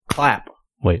Clap.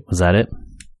 Wait, was that it?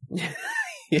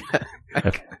 Yeah.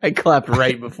 I clapped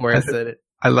right before I said it.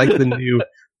 I like the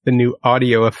new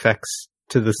audio effects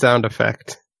to the sound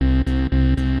effect.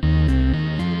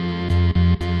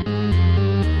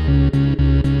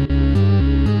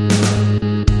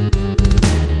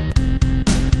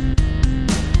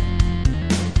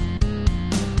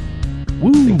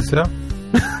 Woo. Think so.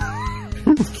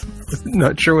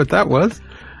 Not sure what that was.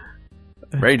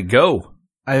 Ready to go.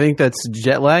 I think that's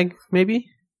jet lag, maybe?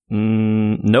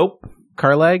 Nope.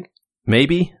 Car lag?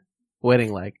 Maybe.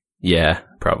 Wedding lag. Yeah,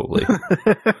 probably.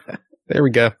 There we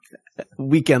go.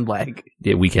 Weekend lag.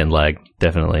 Yeah, weekend lag,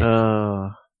 definitely.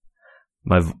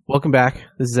 Welcome back.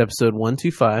 This is episode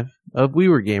 125 of We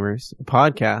Were Gamers, a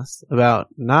podcast about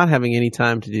not having any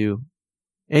time to do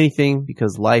anything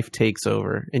because life takes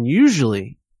over. And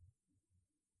usually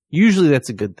that's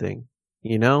a good thing.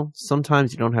 You know,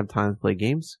 sometimes you don't have time to play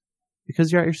games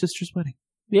because you're at your sister's wedding.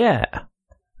 Yeah.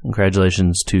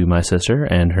 Congratulations to my sister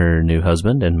and her new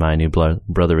husband and my new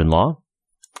brother-in-law.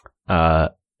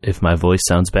 If my voice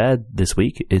sounds bad this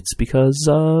week, it's because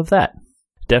of that.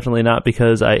 Definitely not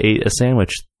because I ate a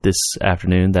sandwich this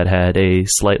afternoon that had a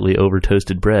slightly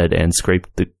over-toasted bread and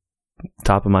scraped the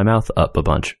top of my mouth up a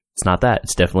bunch. It's not that.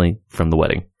 It's definitely from the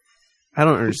wedding. I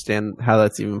don't understand how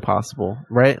that's even possible,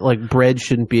 right? Like, bread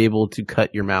shouldn't be able to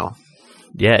cut your mouth.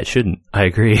 Yeah, it shouldn't. I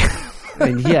agree.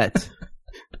 And yet,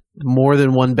 more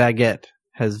than one baguette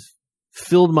has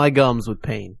filled my gums with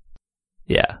pain.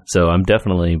 Yeah, so I'm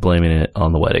definitely blaming it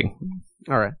on the wedding.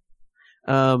 All right.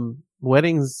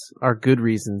 Weddings are good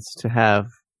reasons to have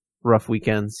rough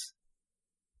weekends.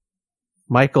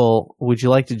 Michael, would you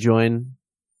like to join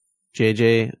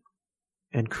JJ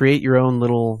and create your own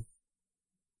little...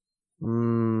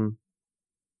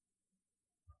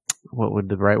 what would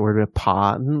the right word be?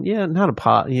 Pod? Yeah, not a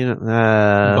pod. You know,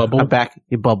 bubble. A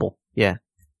bubble. Yeah,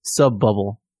 sub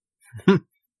bubble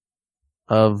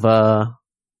of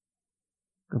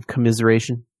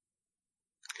commiseration.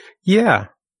 Yeah.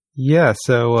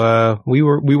 So we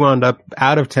wound up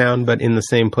out of town, but in the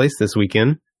same place this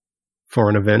weekend for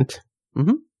an event.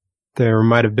 Mm-hmm. There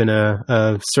might have been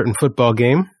a certain football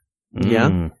game. Yeah.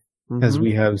 Mm-hmm. As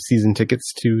we have season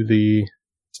tickets to the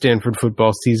Stanford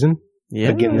football season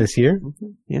again this year.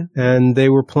 Mm-hmm. Yeah. And they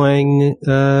were playing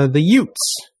the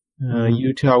Utes.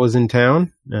 Utah was in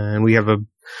town, and we have a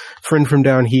friend from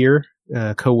down here,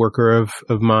 a coworker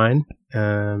of mine,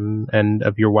 and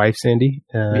of your wife, Sandy,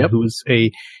 who's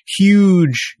a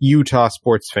huge Utah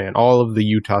sports fan, all of the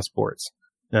Utah sports,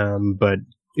 but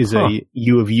is a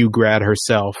U of U grad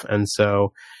herself. And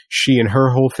so she and her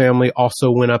whole family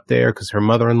also went up there because her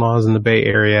mother-in-law is in the Bay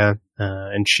Area,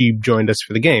 and she joined us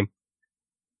for the game,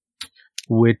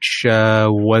 which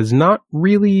was not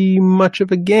really much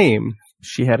of a game.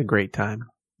 She had a great time.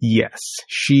 Yes,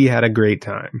 she had a great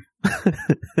time.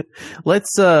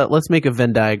 Let's make a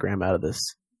Venn diagram out of this.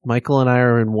 Michael and I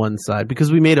are in one side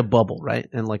because we made a bubble, right?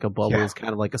 And like a bubble is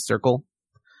kind of like a circle.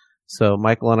 So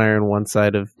Michael and I are on one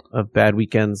side of bad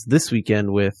weekends this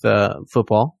weekend with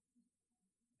football.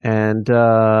 And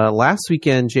last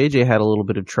weekend, JJ had a little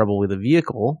bit of trouble with a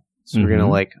vehicle. So we're going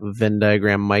to Venn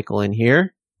diagram Michael in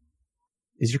here.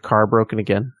 Is your car broken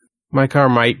again? My car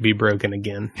might be broken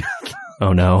again.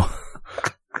 Oh, no.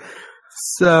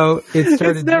 So it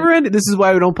started. It's never ended. This is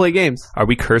why we don't play games. Are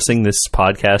we cursing this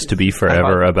podcast to be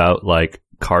forever about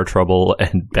car trouble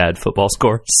and bad football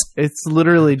scores? It's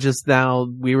literally just now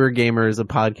We Were Gamers, a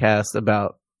podcast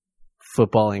about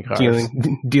football and cars.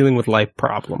 Dealing with life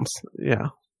problems. Yeah.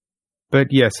 But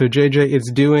yeah, so JJ,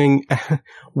 it's doing,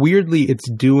 weirdly, it's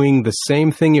doing the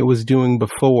same thing it was doing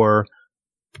before,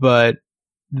 but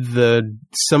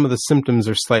some of the symptoms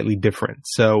are slightly different.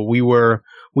 So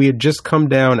we had just come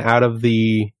down out of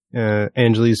the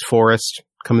Angeles Forest,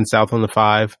 coming south on the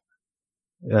 5,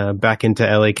 back into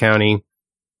LA County,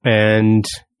 and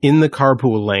in the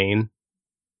carpool lane,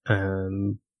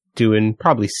 doing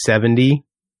probably 70,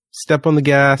 step on the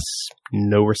gas,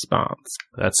 no response.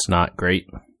 That's not great.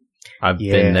 I've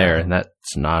been there, and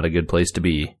that's not a good place to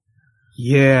be.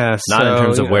 Yeah. Not in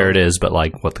terms of where it is, but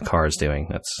what the car is doing.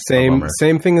 That's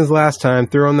same thing as last time.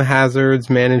 Threw on the hazards,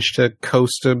 managed to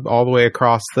coast all the way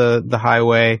across the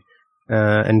highway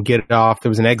and get it off.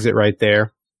 There was an exit right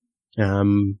there.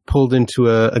 Pulled into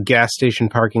a gas station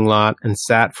parking lot and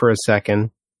sat for a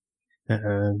second.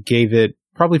 Gave it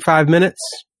probably 5 minutes,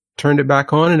 turned it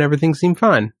back on, and everything seemed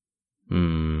fine.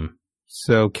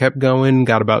 So kept going,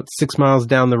 got about 6 miles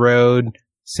down the road.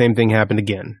 Same thing happened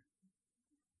again.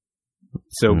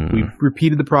 So we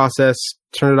repeated the process,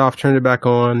 turned it off, turned it back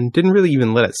on. Didn't really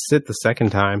even let it sit the second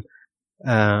time.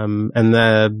 And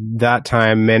that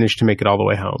time managed to make it all the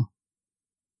way home.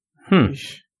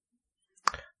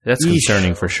 That's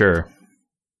concerning for sure.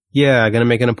 Yeah, I'm gonna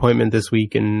make an appointment this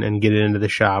week and get it into the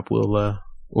shop.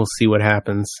 We'll see what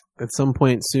happens. At some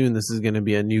point soon, this is going to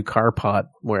be a new car pot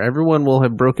where everyone will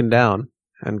have broken down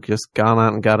and just gone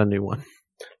out and got a new one.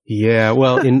 Yeah,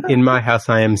 well, in my house,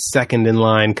 I am second in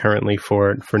line currently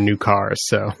for new cars.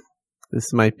 So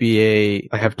this might be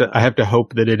I have to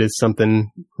hope that it is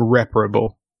something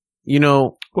reparable.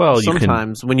 Well,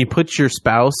 sometimes when you put your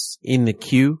spouse in the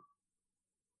queue,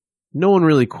 no one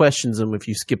really questions them if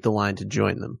you skip the line to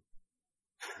join them.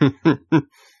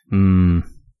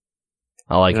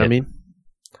 I like it. I mean,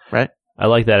 right? I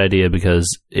like that idea because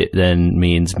it then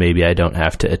means maybe I don't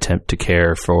have to attempt to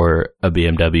care for a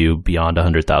BMW beyond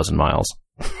 100,000 miles.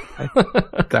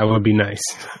 That would be nice.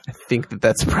 I think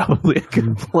that's probably a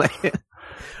good plan.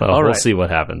 Well, we'll see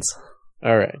what happens.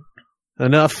 All right.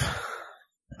 Enough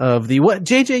of the what?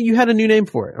 JJ, you had a new name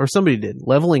for it, or somebody did.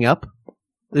 Leveling Up?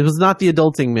 It was not the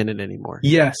Adulting Minute anymore.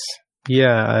 Yes.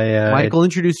 Yeah. Michael,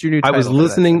 introduce your new title.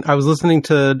 I was listening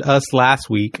to us last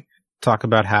week talk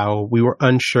about how we were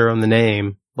unsure on the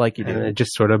name. Like you did. And it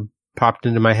just sort of popped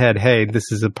into my head. Hey,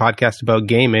 this is a podcast about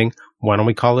gaming. Why don't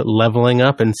we call it Leveling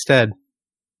Up instead?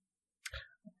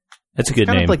 That's a good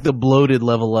name. Kind of like the bloated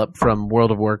level up from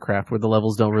World of Warcraft, where the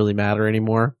levels don't really matter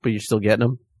anymore, but you're still getting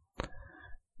them.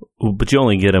 But you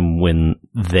only get them when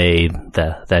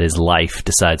that is life,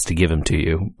 decides to give them to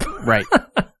you. Right.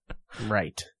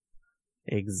 Right.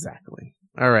 Exactly.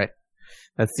 All right.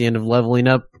 That's the end of Leveling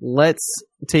Up. Let's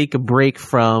take a break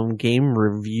from game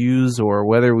reviews or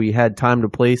whether we had time to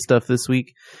play stuff this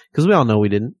week, because we all know we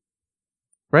didn't.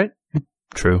 Right?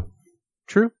 True.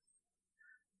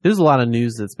 There's a lot of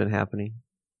news that's been happening,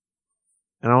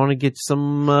 and I want to get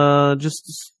some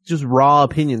just raw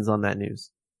opinions on that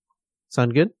news.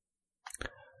 Sound good?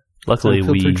 Luckily,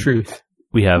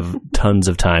 we have tons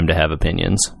of time to have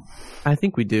opinions. I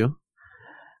think we do.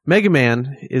 Mega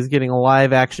Man is getting a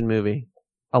live action movie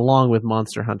along with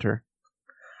Monster Hunter.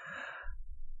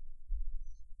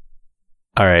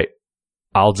 All right.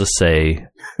 I'll just say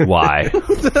why.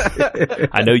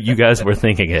 I know you guys were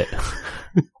thinking it,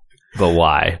 but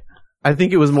why? I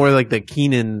think it was more like the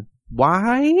Keenan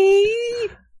why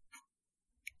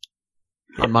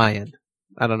on my end.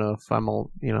 I don't know if I'm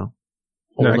all, No,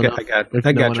 I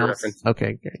got your reference.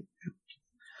 Okay, great.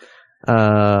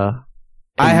 I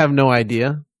have no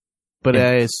idea, but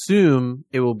I assume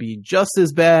it will be just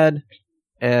as bad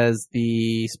as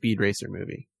the Speed Racer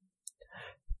movie.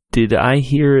 Did I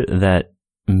hear that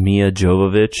Mia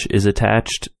Jovovich is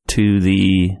attached to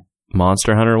the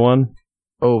Monster Hunter one?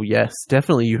 Oh, yes.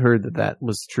 Definitely you heard that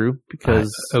was true,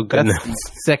 because that's the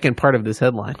second part of this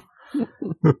headline.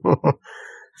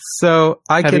 So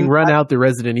Having run out the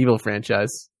Resident Evil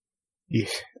franchise. They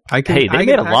made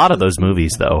a lot of those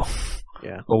movies, though.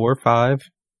 Yeah. 4 or 5.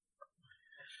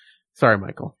 Sorry,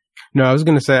 Michael. No, I was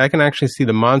going to say I can actually see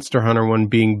the Monster Hunter one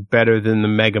being better than the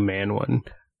Mega Man one.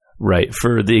 Right,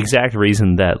 for the exact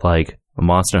reason that, like,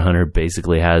 Monster Hunter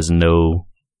basically has no,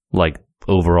 like,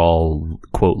 overall,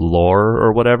 quote, lore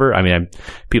or whatever. I mean,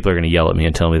 people are going to yell at me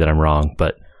and tell me that I'm wrong,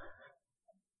 but,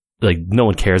 like, no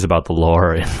one cares about the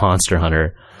lore in Monster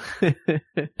Hunter.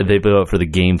 They go out for the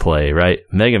gameplay, right?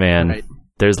 Mega Man, right.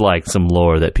 There's, like, some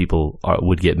lore that people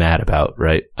would get mad about,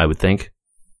 right? I would think.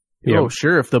 Oh,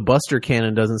 sure. If the Buster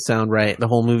cannon doesn't sound right, the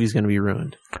whole movie's going to be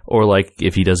ruined. Or, like,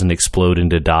 if he doesn't explode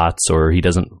into dots, or he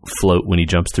doesn't float when he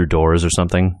jumps through doors or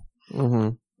something. Mm-hmm.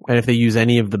 And if they use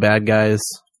any of the bad guys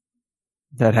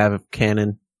that have a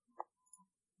cannon,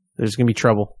 there's going to be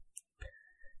trouble.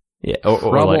 Yeah,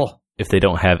 or like, if they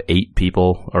don't have 8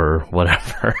 people or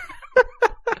whatever.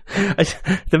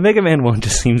 The Mega Man one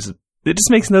just seems... It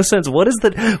just makes no sense. What is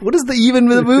the even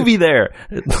the movie there?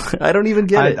 I don't even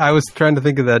get it. I was trying to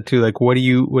think of that too. Like, what do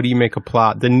you make a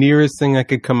plot? The nearest thing I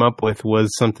could come up with was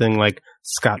something like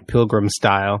Scott Pilgrim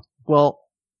style. Well,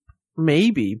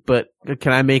 maybe, but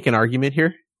can I make an argument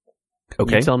here?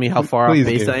 Okay. Can you tell me how far off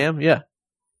base I am? Yeah.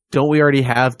 Don't we already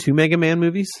have 2 Mega Man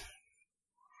movies?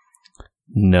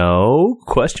 No?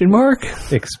 Question mark?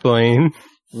 Explain.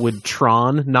 Would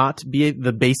Tron not be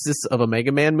the basis of a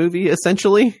Mega Man movie,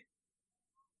 essentially?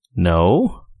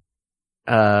 No.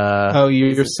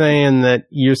 You're saying that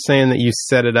you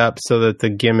set it up so that the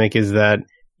gimmick is that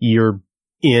you're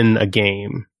in a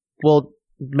game. Well,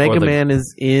 Mega Man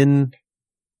is inside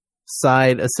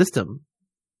a system.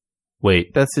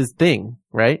 Wait, that's his thing,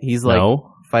 right? He's like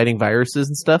fighting viruses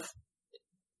and stuff.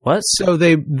 What? So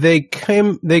they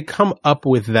come up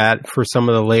with that for some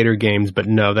of the later games, but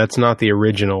no, that's not the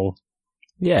original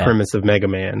premise of Mega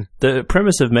Man. The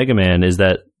premise of Mega Man is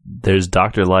that there's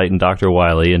Dr. Light and Dr.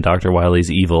 Wily, and Dr.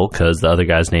 Wily's evil because the other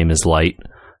guy's name is Light.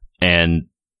 and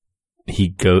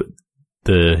he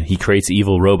creates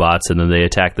evil robots, and then they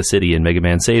attack the city, and Mega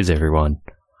Man saves everyone.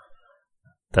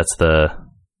 That's the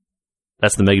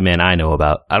Mega Man I know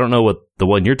about. I don't know what the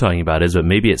one you're talking about is, but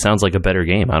maybe it sounds like a better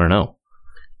game. I don't know.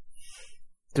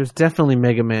 There's definitely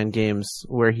Mega Man games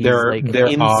where he's There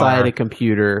inside are. a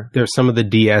computer. There's some of the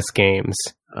DS games.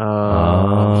 They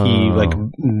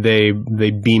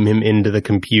beam him into the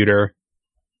computer.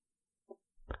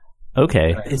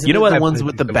 Okay. Isn't You know it what? the ones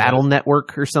with the Battle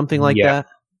Network or something like Yeah. that?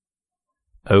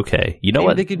 Okay. You know Maybe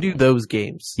what? they could do those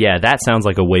games. Yeah, that sounds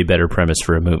like a way better premise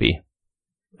for a movie.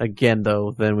 Again,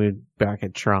 though, then we're back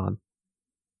at Tron.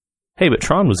 Hey, but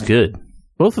Tron was good.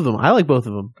 Both of them. I like both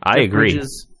of them. I agree.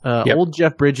 Bridges, Yep. Old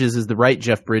Jeff Bridges is the right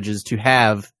Jeff Bridges to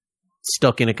have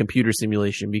stuck in a computer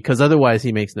simulation, because otherwise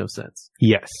he makes no sense.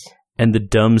 Yes. And the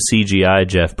dumb CGI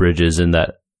Jeff Bridges in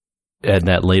that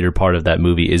later part of that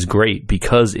movie is great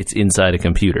because it's inside a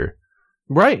computer.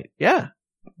 Right, yeah.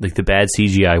 Like, the bad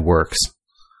CGI works.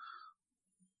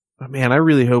 But man, I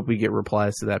really hope we get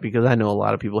replies to that, because I know a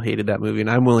lot of people hated that movie,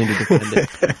 and I'm willing to defend it.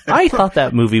 I thought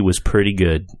that movie was pretty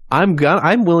good. I'm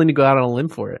willing to go out on a limb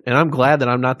for it, and I'm glad that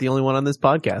I'm not the only one on this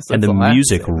podcast. And the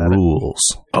music rules.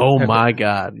 Oh my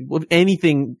god! If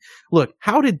anything, look,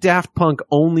 how did Daft Punk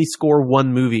only score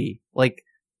one movie? Like,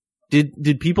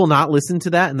 did people not listen to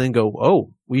that and then go,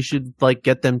 "Oh, we should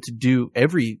get them to do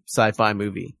every sci-fi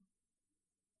movie"?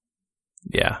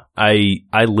 Yeah. I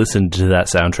listened to that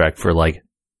soundtrack for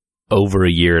over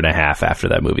a year and a half after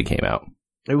that movie came out.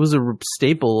 It was a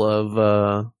staple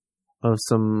of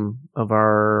some of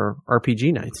our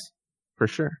RPG nights, for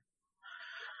sure.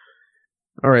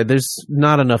 All right, there's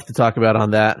not enough to talk about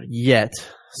on that yet,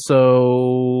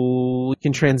 so we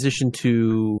can transition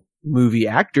to movie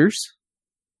actors.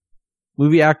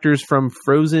 Movie actors from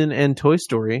Frozen and Toy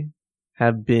Story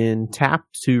have been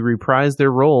tapped to reprise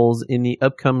their roles in the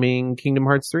upcoming Kingdom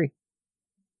Hearts 3.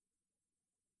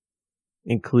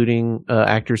 Including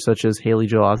actors such as Haley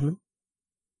Joel Osment.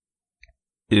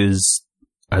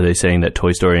 Are they saying that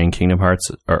Toy Story and Kingdom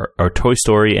Hearts or Toy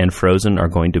Story and Frozen are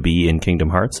going to be in Kingdom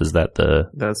Hearts? Is that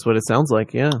That's what it sounds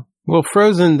like, yeah. Well,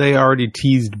 Frozen, they already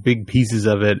teased big pieces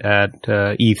of it at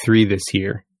E3 this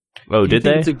year. Oh, did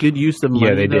they? It's a good use of money,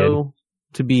 Yeah, they though,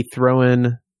 to be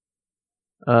throwing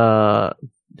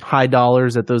high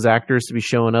dollars at those actors to be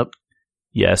showing up.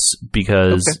 Yes,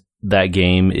 because that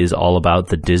game is all about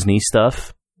the Disney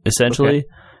stuff, essentially.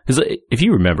 Because if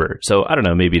you remember, so I don't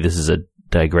know, maybe this is a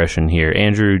digression here.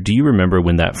 Andrew, do you remember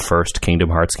when that first Kingdom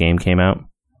Hearts game came out?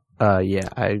 Yeah,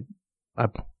 I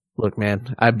look,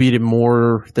 man, I beat it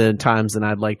more times than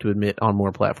I'd like to admit on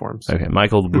more platforms. Okay,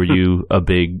 Michael, were you a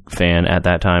big fan at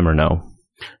that time or no?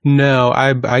 No,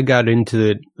 I got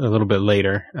into it a little bit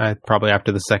later, probably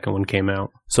after the second one came out.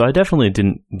 So I definitely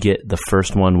didn't get the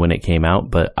first one when it came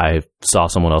out, but I saw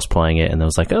someone else playing it and I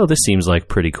was like, oh, this seems like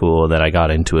pretty cool. That I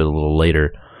got into it a little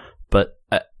later. But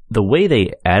the way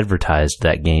they advertised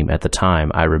that game at the time,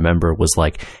 I remember was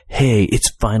like, hey, it's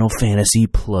Final Fantasy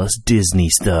plus Disney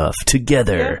stuff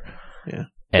together. Yeah.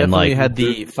 And definitely had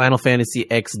the Final Fantasy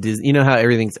X Disney. You know how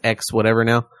everything's X whatever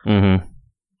now? Mm-hmm.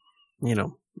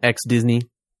 X Disney.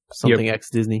 Something X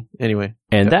Disney. Anyway.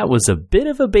 And that was a bit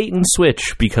of a bait and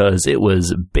switch because it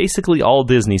was basically all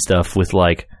Disney stuff with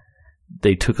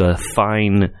they took a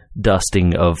fine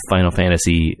dusting of Final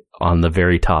Fantasy on the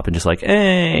very top and just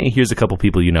here's a couple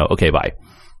people you know. Okay, bye.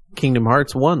 Kingdom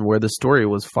Hearts 1, where the story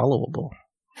was followable.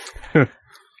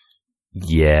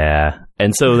 Yeah.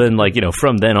 And so then,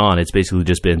 from then on, it's basically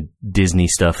just been Disney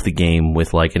stuff, the game,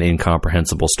 with an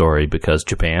incomprehensible story because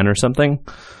Japan or something.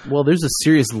 Well, there's a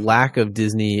serious lack of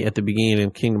Disney at the beginning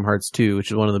of Kingdom Hearts 2, which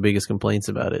is one of the biggest complaints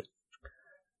about it.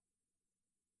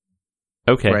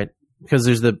 Okay. Right. Because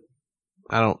there's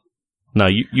No,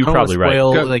 you're probably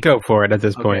right. Go for it at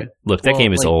this point. Look, that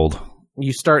game is old.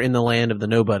 You start in the land of the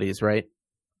nobodies, right?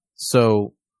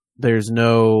 So there's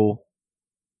no...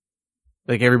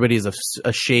 everybody is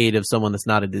a shade of someone that's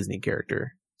not a Disney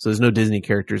character. So there's no Disney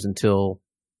characters until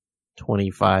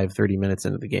 25, 30 minutes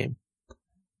into the game.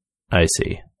 I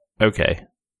see. Okay.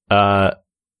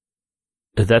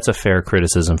 That's a fair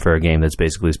criticism for a game that's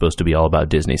basically supposed to be all about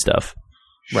Disney stuff.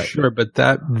 Right. Sure, but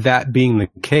that being the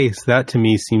case, that to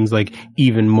me seems like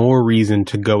even more reason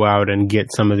to go out and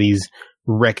get some of these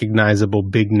recognizable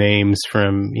big names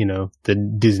from,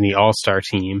 the Disney All-Star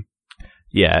team.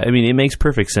 Yeah, I mean, it makes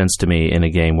perfect sense to me in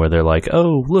a game where they're like,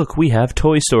 oh, look, we have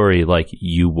Toy Story.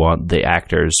 You want the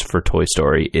actors for Toy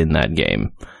Story in that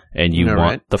game. And you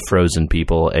want the Frozen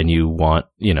people, and you want,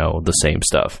 the same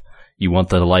stuff. You want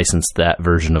to license that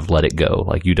version of Let It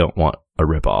Go. You don't want a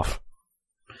ripoff.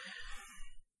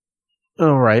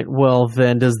 All right. Well,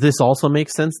 then, does this also make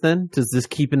sense then? Does this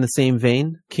keep in the same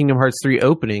vein? Kingdom Hearts 3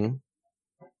 opening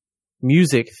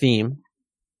music theme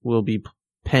will be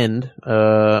penned,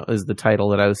 is the title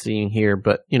that I was seeing here,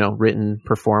 but, written,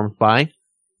 performed by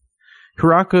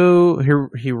Hiraku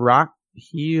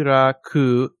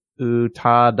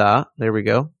Utada. There we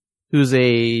go. Who's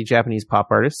a Japanese pop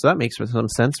artist. So that makes some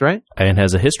sense, right? And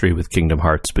has a history with Kingdom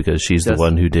Hearts because she's the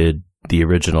one who did the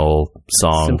original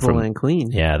song. Simple and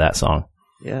Clean. Yeah, that song.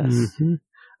 Yes. Mm-hmm.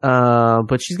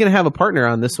 But she's going to have a partner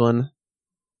on this one,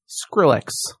 Skrillex.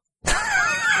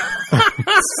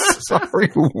 Sorry,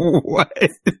 what?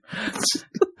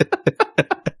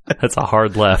 That's a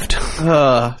hard left.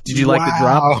 Did you like the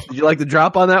drop? Did you like the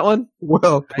drop on that one?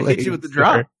 Well, I hit you with the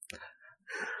drop.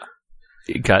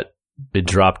 It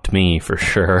dropped me for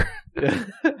sure.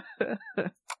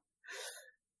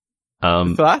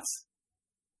 Thoughts?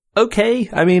 Okay,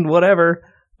 I mean, whatever.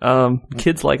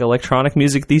 Kids like electronic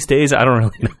music these days. I don't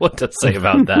really know what to say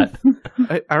about that.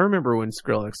 I remember when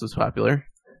Skrillex was popular.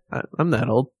 I'm that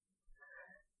old.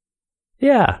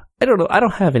 Yeah, I don't know. I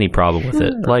don't have any problem with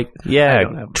it. Like,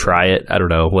 try it. I don't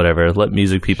know. Whatever. Let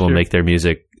music people make their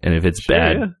music, and if it's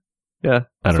bad, yeah.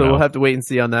 I don't know. We'll have to wait and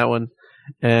see on that one.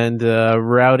 And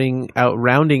rounding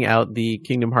out the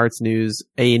Kingdom Hearts news,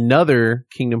 another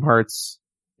Kingdom Hearts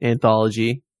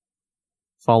anthology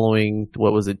following,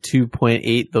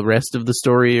 2.8, the rest of the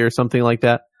story or something like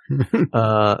that.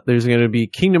 There's going to be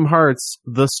Kingdom Hearts,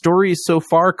 The Story So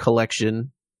Far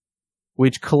Collection,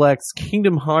 which collects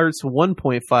Kingdom Hearts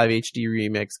 1.5 HD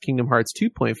Remix, Kingdom Hearts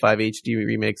 2.5 HD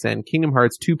Remix, and Kingdom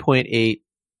Hearts 2.8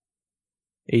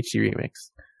 HD Remix.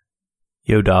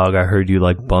 Yo, dog, I heard you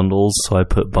like bundles, so I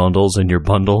put bundles in your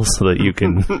bundles so that you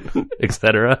can,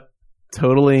 etc.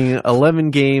 Totaling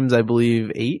 11 games, I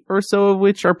believe 8 or so of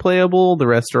which are playable. The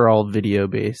rest are all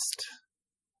video-based.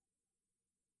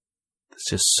 It's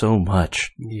just so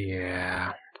much.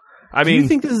 Yeah. Do you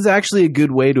think this is actually a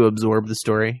good way to absorb the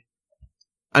story?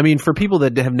 I mean, for people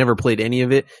that have never played any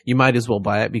of it, you might as well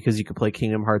buy it because you could play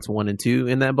Kingdom Hearts 1 and 2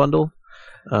 in that bundle.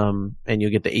 And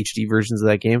you'll get the HD versions of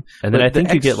that game. And then I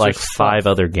think you get like 5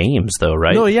 other games, though,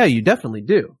 right? No, yeah, you definitely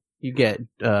do. You get,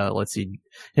 let's see,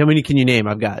 how many can you name?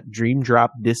 I've got Dream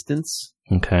Drop Distance.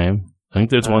 Okay. I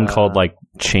think there's one called like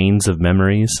Chains of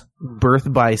Memories.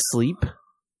 Birth by Sleep.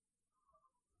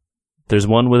 There's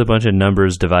one with a bunch of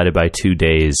numbers divided by 2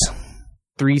 days.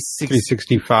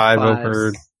 365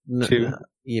 over 2.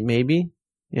 Yeah, maybe.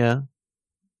 Yeah.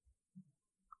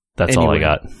 That's all I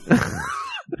got.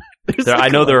 I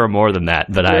know there are more than that,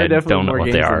 but I don't know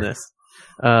what they are.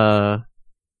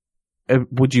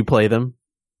 Would you play them?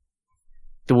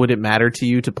 Would it matter to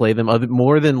you to play them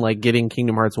more than like getting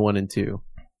Kingdom Hearts 1 and 2?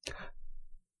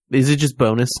 Is it just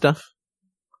bonus stuff?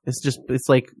 It's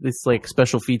like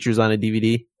special features on a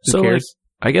DVD. Who cares?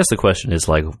 I guess the question is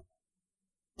like,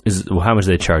 how much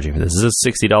are they charging for this? Is this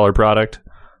a $60 product?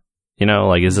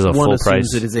 Is this a full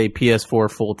price? It is a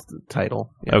PS4 full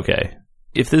title. Yeah. Okay.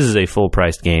 If this is a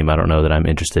full-priced game, I don't know that I'm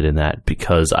interested in that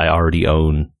because I already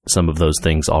own some of those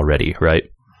things already, right?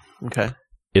 Okay.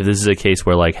 If this is a case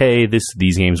where, like, hey,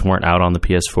 these games weren't out on the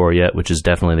PS4 yet, which is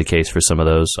definitely the case for some of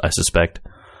those, I suspect,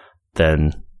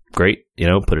 then great,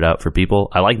 put it out for people.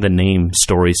 I like the name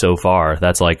Story So Far.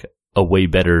 That's, like, a way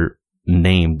better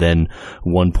name than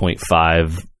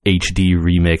 1.5 HD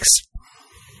Remix.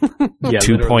 Yeah,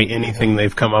 2. Anything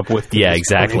they've come up with. Yeah,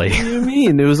 exactly. What do you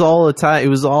mean? It was all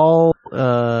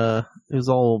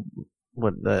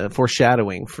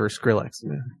foreshadowing for Skrillex.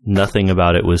 Yeah. Nothing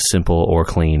about it was simple or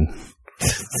clean.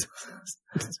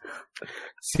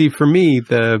 See, for me,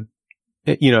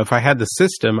 if I had the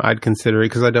system, I'd consider it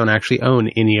because I don't actually own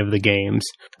any of the games.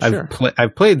 Sure.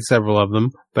 I've played several of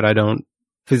them, but I don't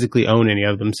physically own any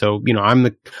of them. So, I'm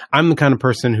the kind of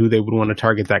person who they would want to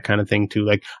target that kind of thing to.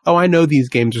 Like, oh, I know these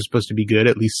games are supposed to be good,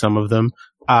 at least some of them.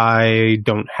 I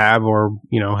don't have or,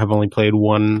 have only played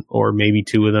 1 or maybe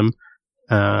 2 of them.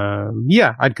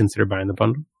 Yeah, I'd consider buying the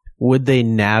bundle. Would they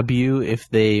nab you if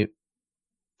they,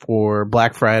 for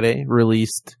Black Friday,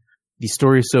 released the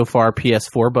Story So Far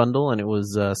PS4 bundle and it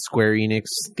was Square Enix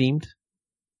themed?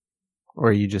 Or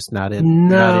are you just not in?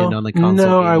 Not in on the console?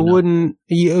 No, I wouldn't.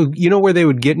 You know where they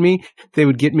would get me? They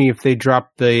would get me if they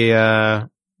dropped the.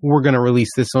 We're going to release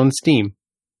this on Steam.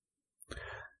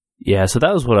 Yeah, so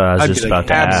that was what I was just about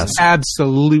to ask.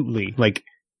 Absolutely, like,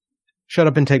 shut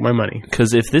up and take my money.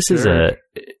 Because if this is a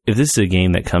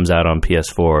game that comes out on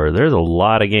PS4, there's a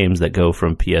lot of games that go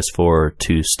from PS4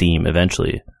 to Steam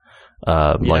eventually.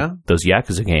 Like those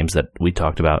Yakuza games that we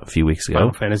talked about a few weeks ago.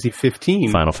 Final Fantasy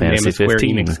 15. Final Fantasy 15. Square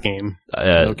Enix game.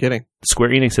 No kidding. Square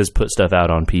Enix has put stuff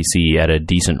out on PC at a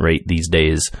decent rate these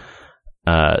days.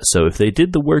 So if they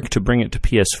did the work to bring it to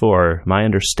PS4, my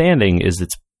understanding is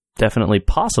it's definitely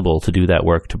possible to do that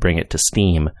work to bring it to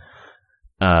Steam,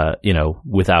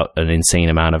 without an insane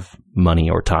amount of money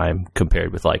or time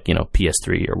compared with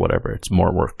PS3 or whatever. It's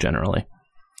more work generally.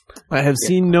 I have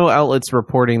seen no outlets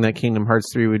reporting that Kingdom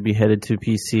Hearts 3 would be headed to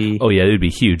PC. Oh yeah, it would be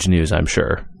huge news, I'm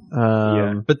sure.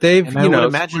 But they've, I would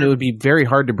imagine it would be very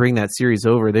hard to bring that series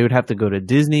over. They would have to go to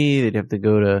Disney. They'd have to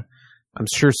go to, I'm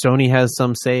sure Sony has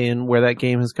some say in where that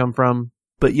game has come from.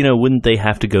 But, wouldn't they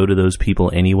have to go to those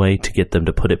people anyway to get them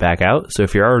to put it back out? So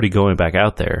if you're already going back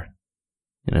out there,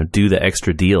 do the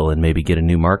extra deal and maybe get a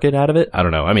new market out of it? I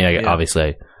don't know. I mean,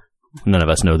 obviously, none of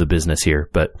us know the business here,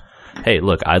 but hey,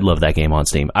 look, I'd love that game on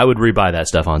Steam. I would rebuy that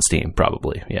stuff on Steam,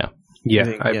 probably, yeah.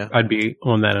 Yeah, I'd be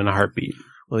on that in a heartbeat.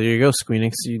 Well, there you go,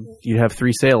 Squeenix. You'd have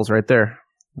 3 sales right there.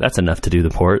 That's enough to do the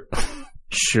port.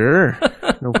 Sure.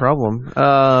 No problem.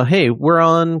 Hey, we're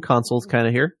on consoles kind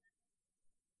of here.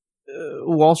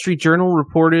 Wall Street Journal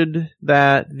reported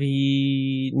that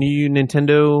the new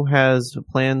Nintendo has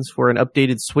plans for an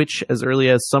updated Switch as early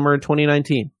as summer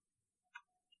 2019.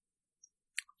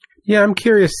 Yeah, I'm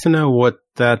curious to know what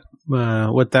that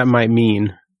might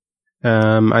mean.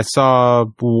 I saw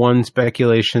one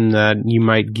speculation that you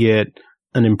might get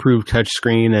an improved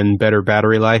touchscreen and better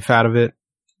battery life out of it.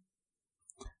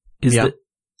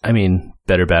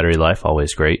 Better battery life,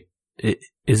 always great.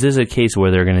 Is this a case where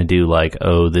they're going to do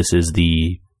this is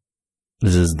the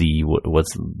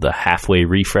what's the halfway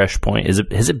refresh point? Has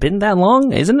it been that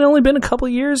long? Hasn't it only been a couple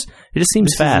years? It just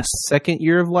seems fast. Is second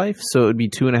year of life, so it would be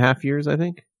 2.5 years, I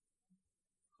think.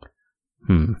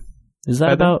 Is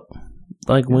that about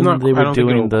when they were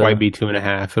doing it'll quite be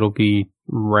 2.5. It'll be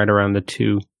right around the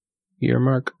 2-year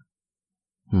mark.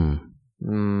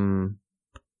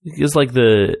 It's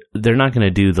they're not going to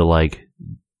do the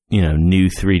new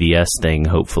 3DS thing,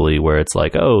 hopefully, where it's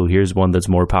here's one that's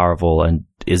more powerful and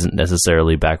isn't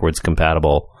necessarily backwards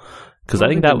compatible. Because I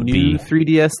think that would be...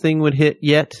 3DS thing would hit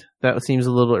yet. That seems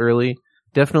a little early.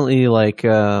 Definitely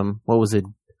what was it?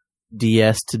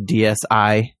 DS to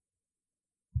DSi.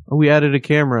 Oh, we added a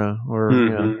camera.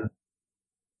 Or,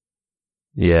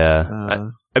 Yeah.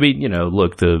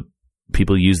 Look, the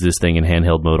people use this thing in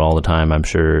handheld mode all the time. I'm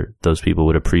sure those people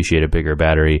would appreciate a bigger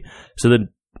battery. So then,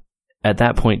 at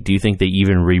that point, do you think they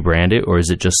even rebrand it, or is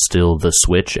it just still the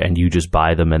Switch and you just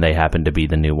buy them and they happen to be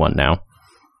the new one now?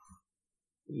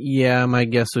 Yeah, my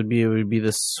guess would be it would be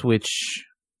the Switch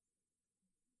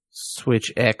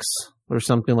X or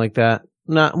something like that.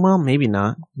 Maybe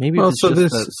not. Maybe it's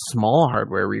just a small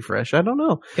hardware refresh. I don't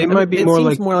know. It might be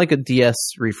seems more like a DS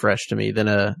refresh to me than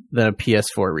a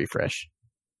PS4 refresh.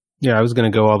 Yeah, I was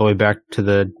going to go all the way back to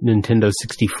the Nintendo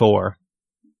 64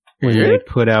 when they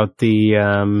put out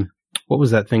the what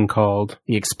was that thing called?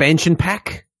 The expansion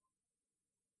pack?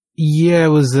 Yeah, it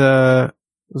was a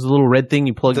little red thing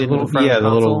you plugged into the front of the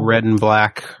console. little red and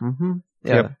black. Mm-hmm.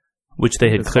 Yeah. Yep. Which they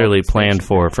had clearly planned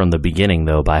for from the beginning,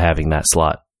 though, by having that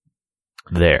slot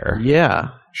there. Yeah,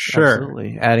 sure.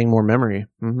 Absolutely. Adding more memory.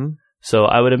 Mm-hmm. So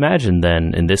I would imagine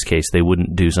then, in this case, they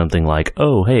wouldn't do something like,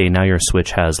 oh, hey, now your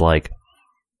Switch has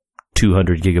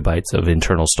 200 gigabytes of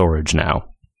internal storage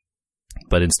now.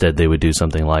 But instead they would do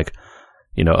something like,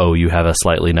 you have a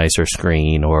slightly nicer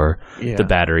screen, or the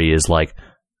battery is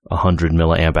 100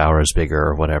 milliamp hours bigger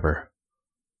or whatever.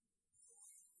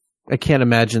 I can't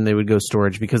imagine they would go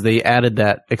storage because they added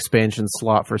that expansion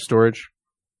slot for storage.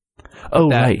 Oh,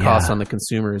 that right. costs on the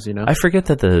consumers, I forget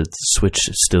that the Switch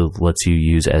still lets you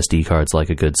use SD cards like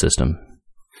a good system.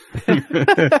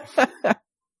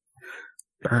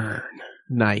 Burn.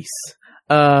 Nice.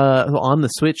 On the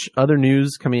Switch, other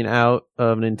news coming out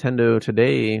of Nintendo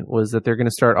today was that they're going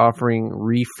to start offering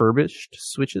refurbished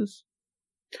Switches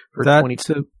for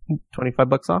 $25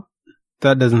 off.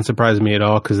 That doesn't surprise me at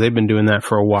all because they've been doing that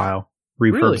for a while.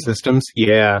 Refurb systems.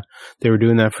 Yeah. They were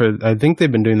doing that I think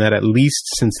they've been doing that at least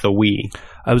since the Wii.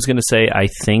 I was going to say, I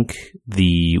think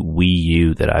the Wii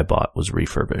U that I bought was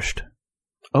refurbished.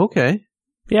 Okay.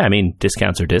 Yeah,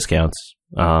 discounts are discounts.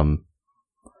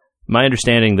 My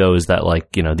understanding, though, is that,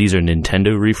 these are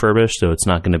Nintendo refurbished, so it's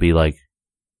not going to be,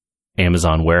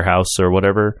 Amazon warehouse or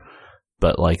whatever.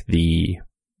 But,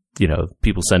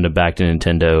 people send them back to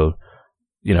Nintendo,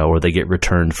 or they get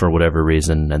returned for whatever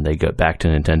reason, and they go back to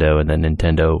Nintendo, and then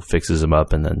Nintendo fixes them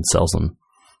up and then sells them,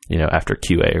 after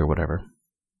QA or whatever.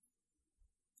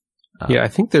 Yeah, I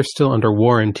think they're still under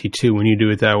warranty, too, when you do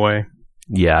it that way.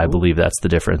 Yeah, I believe that's the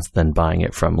difference than buying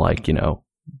it from, the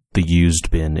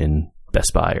used bin in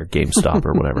Best Buy or GameStop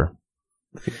or whatever.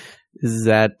 Is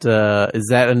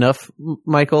that enough,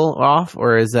 Michael, off,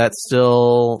 or is that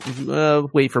still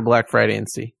wait for Black Friday and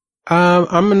see?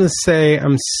 I'm going to say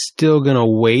I'm still going to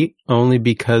wait only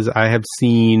because I have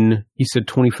seen, you said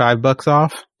 $25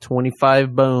 off?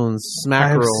 25 bones,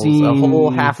 smack rolls, a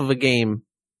whole half of a game.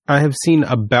 I have seen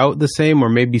about the same or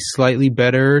maybe slightly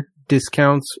better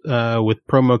discounts with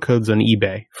promo codes on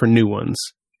eBay for new ones.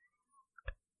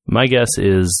 My guess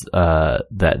is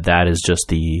that is just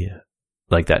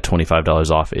that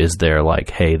 $25 off is their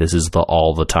hey, this is the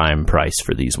all the time price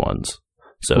for these ones.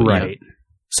 So right.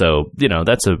 So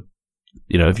that's if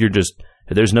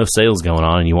there's no sales going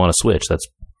on and you want to switch, that's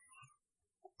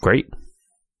great.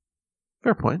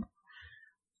 Fair point.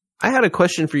 I had a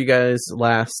question for you guys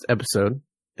last episode,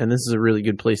 and this is a really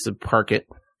good place to park it.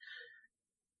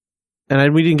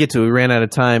 And we didn't get to it. We ran out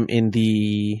of time in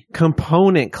the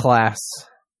component class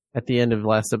at the end of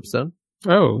last episode.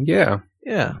 Oh, yeah.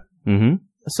 Yeah. Mm-hmm.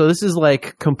 So this is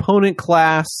component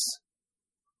class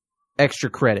extra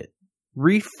credit.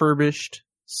 Refurbished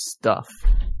stuff.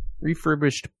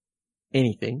 Refurbished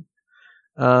anything.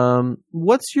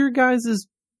 What's your guys'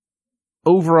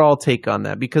 overall take on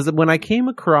that? Because when I came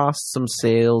across some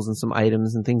sales and some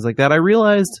items and things like that, I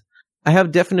realized I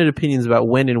have definite opinions about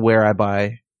when and where I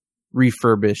buy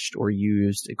refurbished or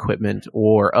used equipment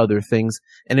or other things.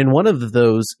 And in one of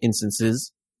those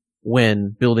instances,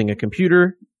 when building a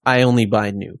computer, I only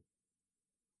buy new.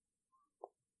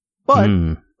 But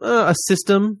a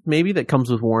system maybe that comes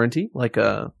with warranty, like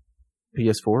a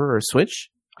PS4 or a Switch,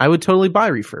 I would totally buy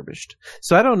refurbished.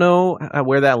 So I don't know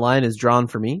where that line is drawn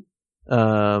for me,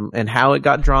 and how it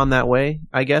got drawn that way,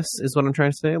 I guess, is what I'm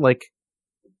trying to say.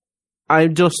 I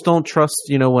just don't trust,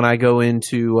 when I go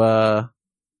into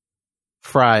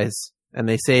Fry's and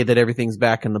they say that everything's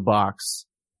back in the box,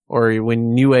 or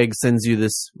when Newegg sends you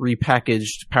this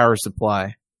repackaged power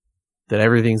supply, that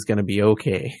everything's going to be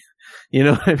okay. You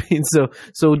know what I mean?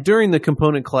 So during the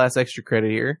component class extra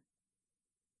credit here,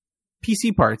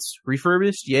 PC parts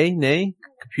refurbished, yay, nay?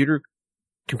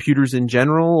 Computers in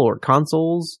general or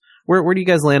consoles? Where do you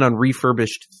guys land on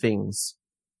refurbished things?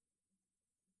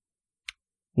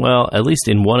 Well, at least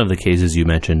in one of the cases you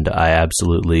mentioned, I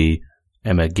absolutely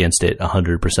am against it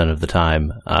 100% of the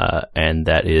time, and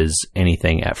that is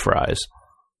anything at Fry's.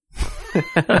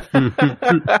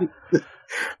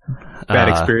 Bad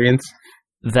experience.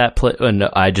 And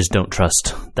I just don't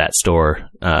trust that store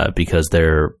because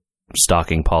their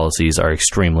stocking policies are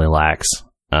extremely lax,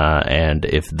 and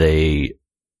if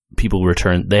people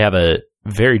return, they have a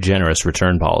very generous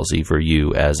return policy for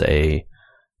you as a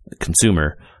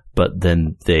consumer, but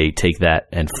then they take that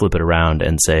and flip it around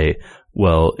and say,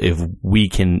 well,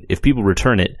 if people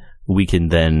return it, we can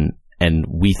then, and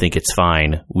we think it's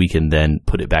fine, we can then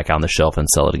put it back on the shelf and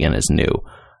sell it again as new,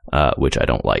 which I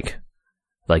don't like.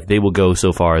 They will go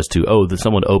so far as to,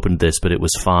 someone opened this, but it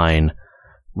was fine.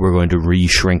 We're going to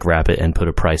re-shrink wrap it and put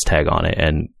a price tag on it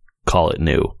and call it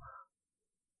new.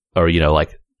 Or,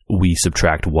 we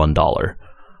subtract $1,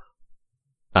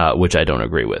 which I don't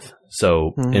agree with.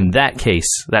 So in that case,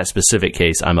 that specific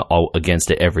case, I'm all against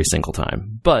it every single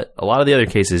time. But a lot of the other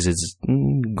cases, it's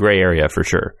gray area for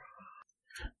sure.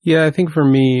 Yeah, I think for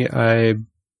me, I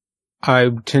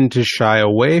tend to shy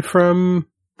away from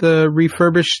the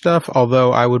refurbished stuff,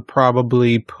 although I would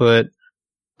probably put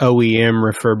OEM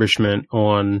refurbishment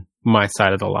on my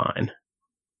side of the line.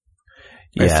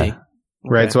 Yeah. I see.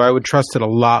 Right, Okay. so I would trust it a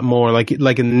lot more, like in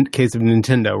the case of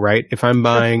Nintendo, right? If I'm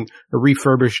buying a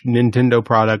refurbished Nintendo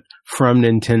product from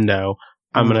Nintendo,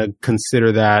 I'm going to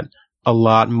consider that a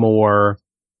lot more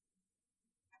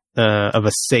of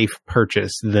a safe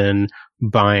purchase than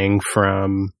buying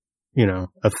from,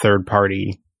 a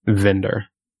third-party vendor.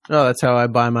 Oh, that's how I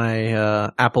buy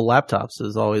my Apple laptops,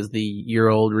 is always the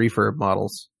year-old refurb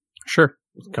models. Sure.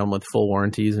 Come with full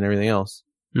warranties and everything else.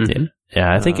 Mm-hmm.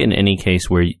 Yeah, I think in any case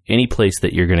any place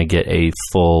that you're going to get a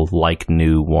full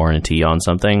new warranty on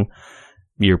something,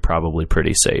 you're probably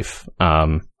pretty safe.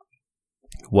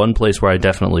 One place where I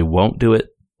definitely won't do it,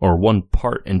 or one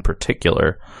part in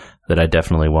particular that I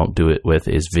definitely won't do it with,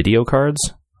 is video cards.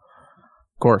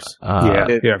 Of course.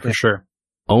 Yeah, for sure.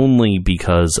 Only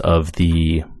because of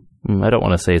the, I don't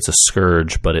want to say it's a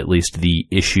scourge, but at least the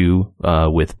issue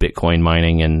with Bitcoin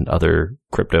mining and other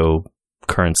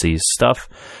cryptocurrency stuff,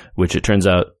 which it turns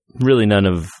out really none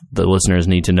of the listeners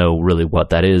need to know really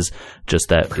what that is. Just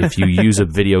that if you use a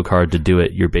video card to do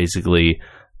it, you're basically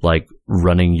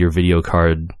running your video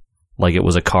card like it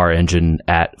was a car engine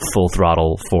at full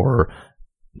throttle for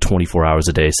 24 hours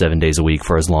a day, 7 days a week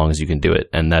for as long as you can do it.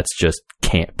 And that's just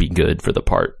can't be good for the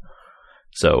part.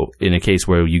 So in a case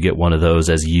where you get one of those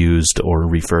as used or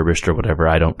refurbished or whatever,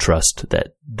 I don't trust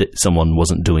that someone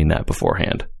wasn't doing that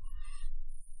beforehand.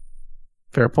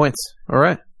 Fair points. All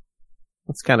right.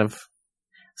 It's kind of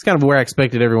It's kind of where I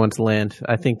expected everyone to land.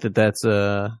 I think that's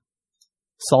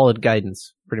solid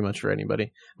guidance, pretty much for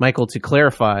anybody. Michael, to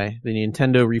clarify, the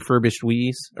Nintendo refurbished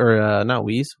Wii's, or not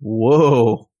Wii's.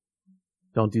 Whoa!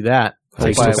 Don't do that.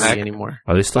 Don't buy a Wii anymore.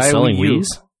 Are they still selling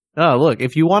Wii's? Oh, look,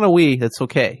 if you want a Wii, that's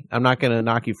okay. I'm not going to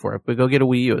knock you for it, but go get a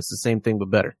Wii U. It's the same thing, but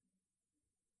better.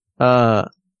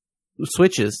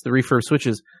 Switches, the refurb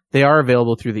Switches, they are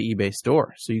available through the eBay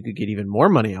store, so you could get even more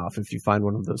money off if you find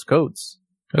one of those codes.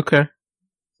 Okay.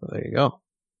 So there you go.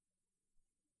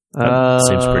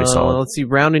 Seems pretty solid. Let's see,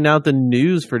 rounding out the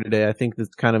news for today, I think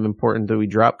that's kind of important that we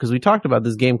drop, because we talked about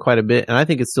this game quite a bit, and I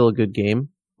think it's still a good game,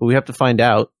 but we have to find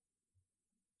out.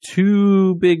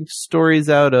 2 big stories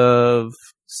out of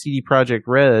CD Projekt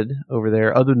Red over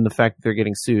there, other than the fact that they're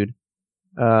getting sued.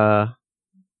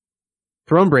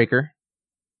 Thronebreaker,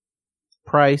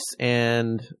 price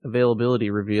and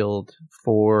availability revealed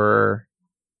for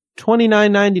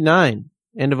 $29.99,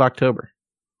 end of October.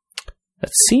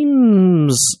 That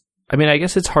seems... I mean, I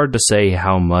guess it's hard to say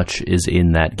how much is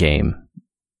in that game.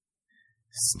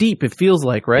 Steep, it feels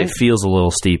like, right? It feels a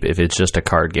little steep if it's just a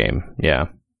card game, yeah.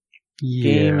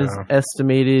 Game is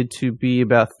estimated to be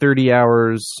about 30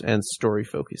 hours and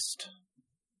story-focused.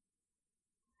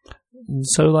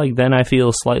 So, like, then I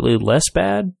feel slightly less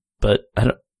bad, but I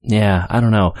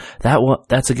don't know.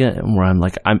 That's again where I'm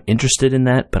like, I'm interested in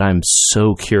that, but I'm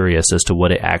so curious as to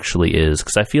what it actually is,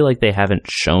 because I feel like they haven't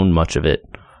shown much of it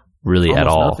really Almost at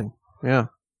all. Nothing. Yeah.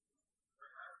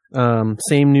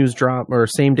 Same news drop, or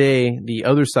same day, the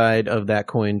other side of that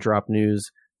coin drop news.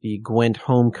 The Gwent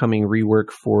Homecoming rework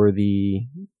for the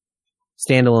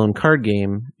standalone card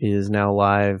game is now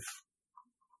live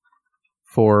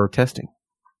for testing.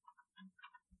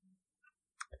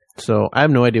 So I have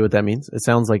no idea what that means. It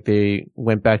sounds like they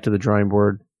went back to the drawing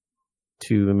board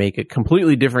to make a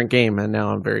completely different game, and now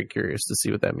I'm very curious to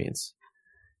see what that means.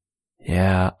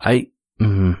 Yeah, I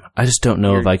just don't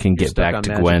know if I can get back to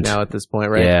Magic Gwent now at this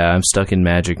point, right? Yeah, I'm stuck in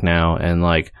Magic now, and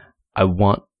like I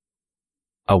want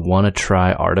to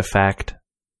try Artifact,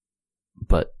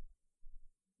 but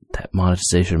that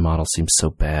monetization model seems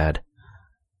so bad.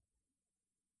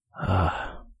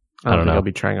 I don't know. I'll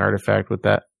be trying Artifact with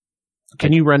that.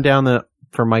 Can you run down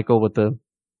for Michael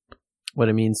what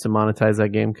it means to monetize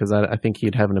that game? Because I think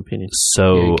he'd have an opinion.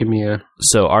 So, give me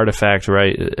so Artifact,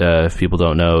 right? If people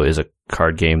don't know, is a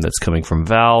card game that's coming from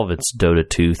Valve. It's Dota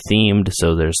 2 themed,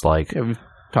 so there's like we've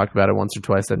talked about it once or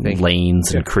twice, I think.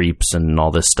 Lanes and creeps and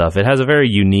all this stuff. It has a very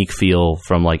unique feel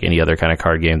from like any other kind of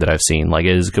card game that I've seen. Like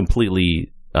it is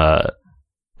completely.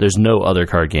 There's no other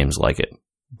card games like it,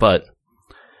 but.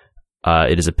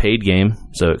 It is a paid game,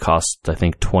 so it costs, I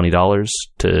think, $20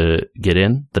 to get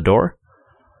in the door.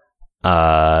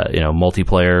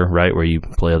 Multiplayer, right, where you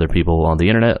play other people on the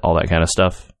internet, all that kind of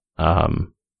stuff.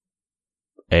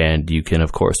 And you can,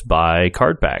 of course, buy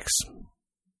card packs.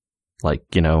 Like,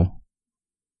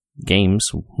 games,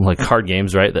 like card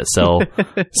games, right, that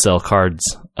sell cards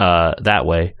that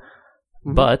way.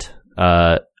 Mm-hmm. But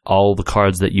all the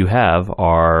cards that you have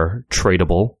are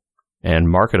tradable and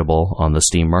marketable on the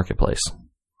Steam Marketplace.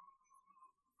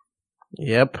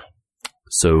 Yep.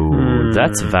 So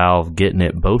that's Valve getting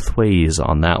it both ways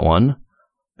on that one.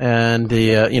 And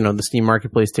the Steam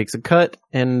Marketplace takes a cut,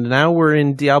 and now we're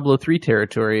in Diablo 3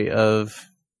 territory of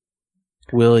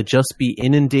will it just be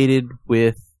inundated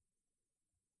with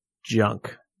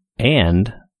junk?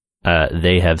 And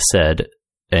they have said,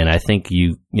 and I think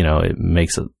it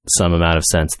makes some amount of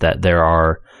sense that there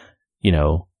are,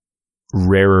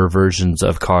 rarer versions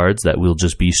of cards that will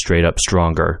just be straight up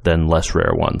stronger than less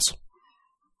rare ones.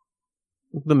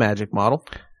 The Magic model.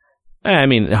 I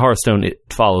mean, Hearthstone, it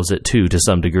follows it too to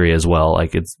some degree as well.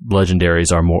 Like its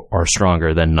legendaries are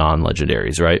stronger than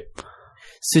non-legendaries, right?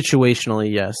 Situationally,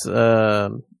 yes.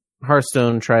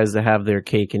 Hearthstone tries to have their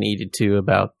cake and eat it too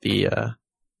about the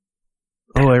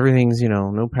everything's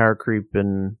no power creep,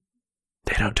 and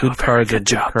they don't do good a very good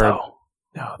job though.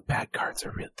 No, bad cards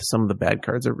are some of the bad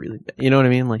cards are really bad. You know what I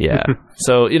mean? Like, yeah.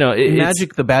 So, in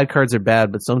Magic, the bad cards are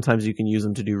bad, but sometimes you can use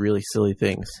them to do really silly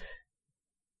things.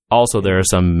 Also, there are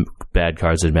some bad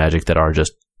cards in Magic that are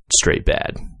just straight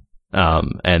bad.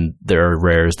 And there are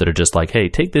rares that are just like, hey,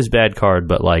 take this bad card,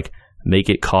 but like make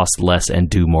it cost less and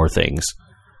do more things,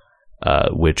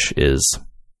 which is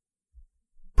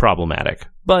problematic.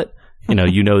 But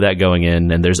that going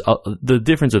in, and there's the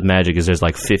difference with Magic is there's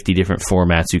like 50 different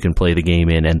formats you can play the game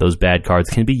in, and those bad cards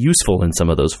can be useful in some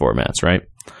of those formats, right?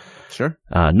 Sure.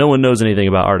 No one knows anything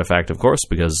about Artifact, of course,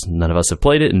 because none of us have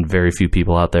played it, and very few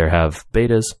people out there have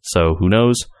betas, so who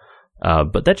knows?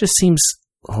 But that just seems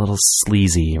a little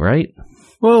sleazy, right?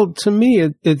 Well, to me,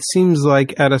 it seems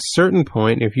like at a certain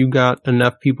point, if you got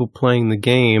enough people playing the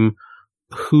game,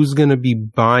 who's going to be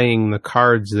buying the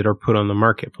cards that are put on the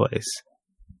marketplace?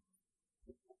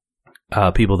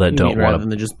 People that don't want rather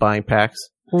than just buying packs.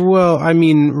 Well, I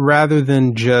mean, rather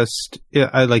than just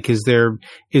is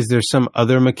there some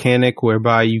other mechanic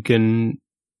whereby you can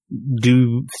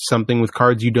do something with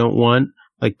cards you don't want?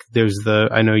 Like there's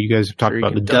I know you guys have talked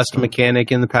about the dust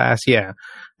mechanic in the past, yeah.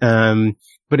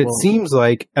 But it seems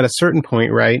like at a certain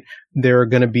point, right, there are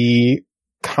going to be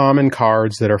common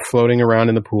cards that are floating around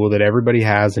in the pool that everybody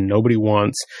has and nobody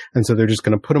wants, and so they're just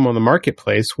going to put them on the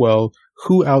marketplace. Well,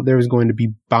 who out there is going to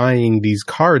be buying these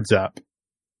cards up?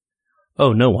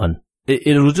 Oh, no one.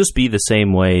 It'll just be the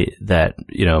same way that,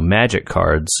 Magic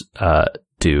cards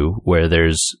do, where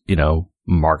there's,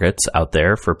 markets out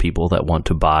there for people that want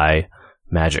to buy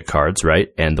Magic cards, right?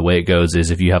 And the way it goes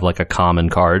is if you have like a common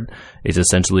card, it's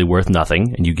essentially worth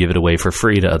nothing, and you give it away for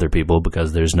free to other people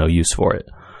because there's no use for it.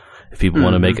 If people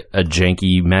want to make a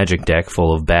janky Magic deck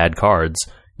full of bad cards,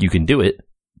 you can do it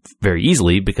very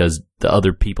easily because the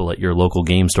other people at your local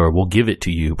game store will give it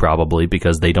to you probably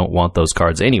because they don't want those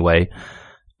cards anyway,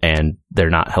 and they're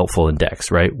not helpful in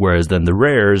decks, right? Whereas then the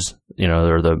rares,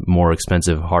 or the more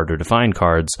expensive, harder to find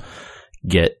cards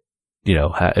get,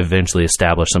 eventually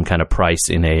establish some kind of price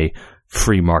in a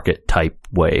free market type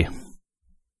way.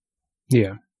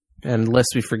 Yeah. And lest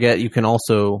we forget, you can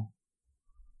also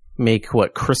make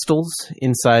crystals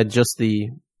inside just the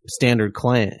standard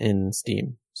client in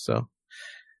Steam. So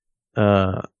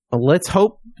let's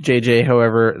hope, JJ,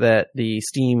 however, that the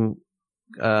Steam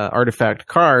artifact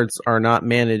cards are not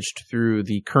managed through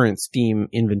the current Steam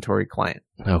inventory client.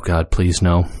 Oh God, please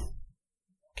no.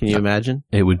 Can you imagine?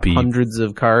 It would be hundreds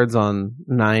of cards on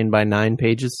 9x9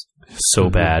 pages. So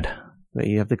bad that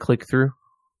you have to click through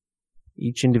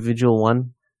each individual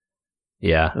one.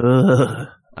 Yeah. Ugh.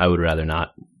 I would rather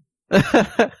not.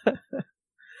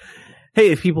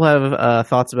 Hey, if people have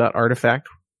thoughts about Artifact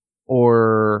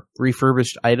or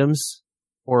refurbished items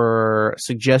or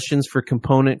suggestions for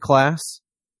component class,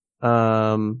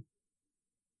 where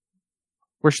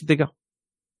should they go?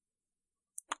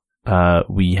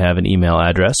 We have an email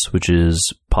address, which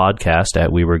is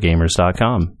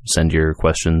podcast@wewergamers.com. Send your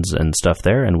questions and stuff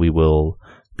there, and we will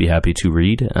be happy to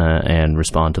read and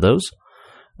respond to those.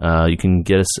 You can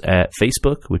get us at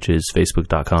Facebook, which is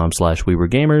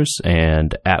facebook.com/wewergamers,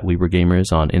 and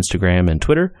 @wewergamers on Instagram and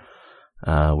Twitter,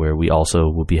 where we also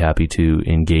will be happy to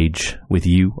engage with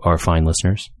you, our fine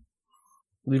listeners.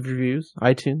 Leave reviews,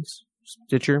 iTunes,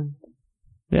 Stitcher,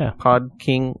 Pod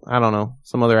King, I don't know,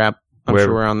 some other app. I'm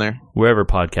sure we're on there. Wherever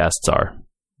podcasts are.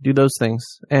 Do those things.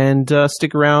 And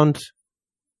stick around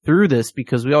through this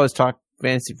because we always talk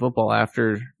fantasy football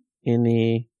after in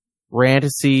the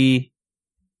Rantasy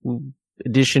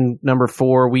edition number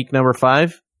 4, week number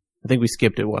 5. I think we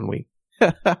skipped it 1 week.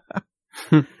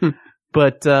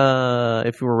 But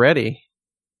if we're ready,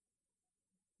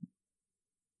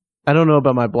 I don't know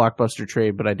about my blockbuster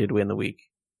trade, but I did win the week.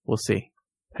 We'll see.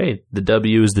 Hey, the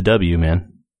W is the W,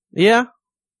 man. Yeah,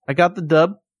 I got the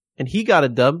dub, and he got a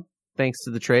dub thanks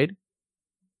to the trade,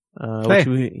 which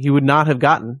he would not have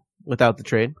gotten without the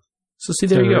trade. So see,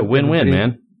 there you go. Win-win,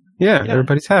 man. Yeah,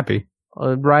 everybody's happy.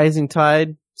 A rising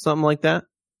tide, something like that.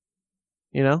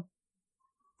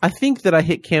 I think that I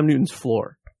hit Cam Newton's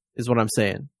floor, is what I'm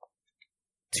saying.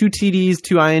 2 TDs,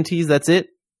 2 INTs, that's it.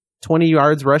 20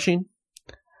 yards rushing.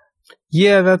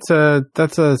 Yeah, that's a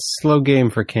slow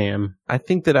game for Cam. I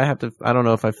think that I don't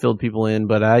know if I filled people in,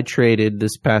 but I traded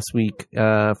this past week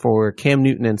for Cam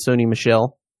Newton and Sony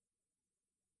Michel.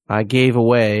 I gave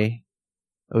away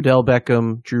Odell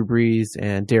Beckham, Drew Brees,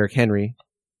 and Derrick Henry.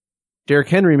 Derrick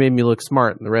Henry made me look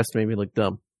smart, and the rest made me look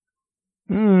dumb.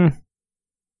 I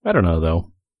don't know,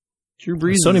 though. Drew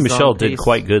Brees. Sony Michel did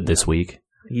quite good this week.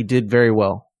 He did very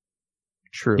well.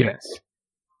 True. Yes.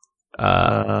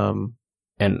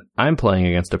 And I'm playing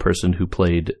against a person who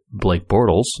played Blake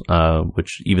Bortles,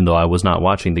 which, even though I was not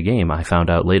watching the game, I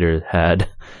found out later had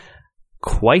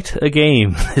quite a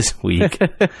game this week.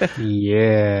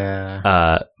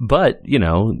 Yeah. But,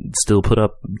 still put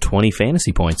up 20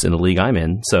 fantasy points in the league I'm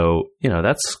in. So,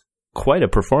 that's quite a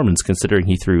performance considering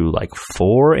he threw like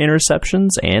 4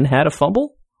 interceptions and had a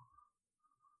fumble.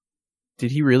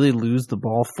 Did he really lose the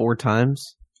ball 4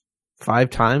 times? 5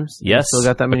 times? Yes. Still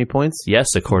got that many points? Yes,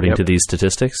 according to these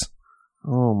statistics.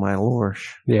 Oh, my lord.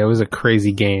 Yeah, it was a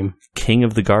crazy game. King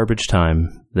of the garbage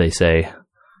time, they say.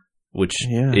 Which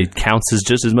it counts as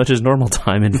just as much as normal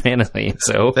time in fantasy.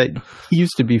 So that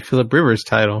used to be Phillip Rivers'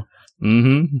 title.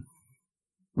 Mm-hmm.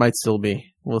 Might still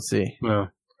be. We'll see. Well,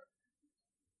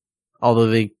 although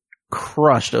they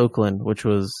crushed Oakland, which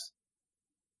was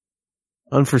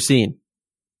Unforeseen.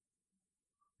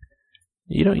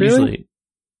 You don't Really?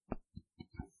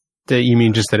 usually. You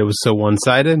mean just that it was so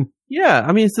one-sided? Yeah,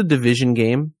 I mean, it's a division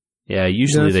game. Yeah,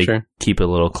 usually That's they true. keep it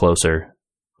a little closer.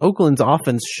 Oakland's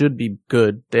offense should be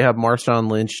good. They have Marshawn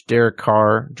Lynch, Derek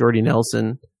Carr, Jordy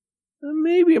Nelson.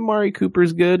 Maybe Amari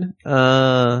Cooper's good.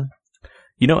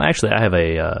 Actually, I have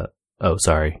a.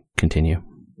 Sorry. Continue.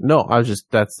 No,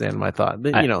 that's the end of my thought.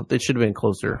 But, they should have been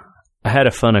closer. I had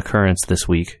a fun occurrence this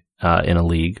week in a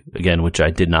league, again, which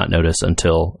I did not notice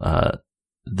until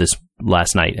this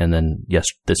last night and then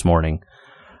this morning.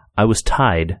 I was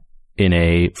tied in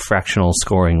a fractional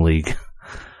scoring league.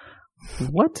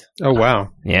 What? Oh, wow.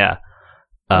 Yeah.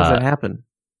 How does that happen?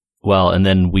 Well, and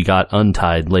then we got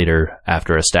untied later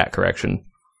after a stat correction.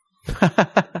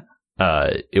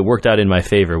 It worked out in my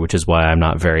favor, which is why I'm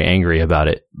not very angry about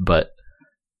it. But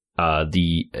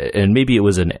and maybe it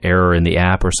was an error in the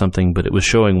app or something, but it was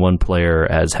showing one player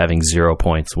as having 0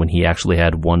 points when he actually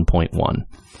had 1.1.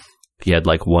 He had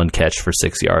like one catch for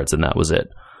 6 yards, and that was it.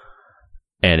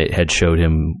 And it had showed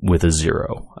him with a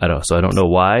 0. I don't know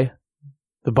why.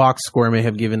 The box score may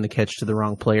have given the catch to the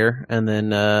wrong player, and then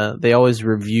they always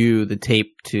review the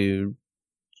tape to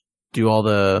do all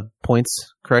the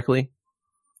points correctly.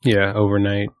 Yeah,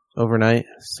 overnight.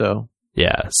 So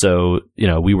Yeah, so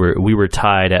we were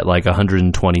tied at like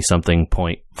 120 something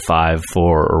 0.54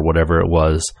 or whatever it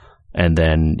was, and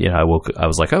then I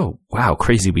was like, oh wow,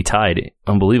 crazy, we tied,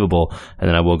 unbelievable. And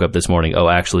then I woke up this morning, oh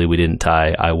actually we didn't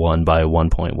tie, I won by 1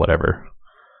 point whatever.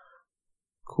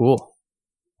 cool.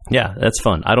 Yeah, that's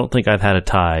fun. I don't think I've had a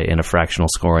tie in a fractional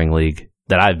scoring league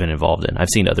that I've been involved in. I've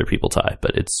seen other people tie,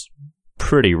 but it's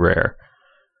pretty rare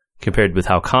compared with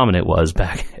how common it was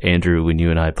back, Andrew, when you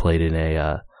and I played in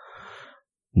a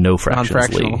no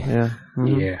fractions league. Yeah.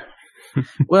 Mm-hmm. Yeah.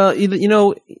 Well,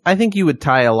 I think you would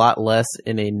tie a lot less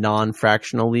in a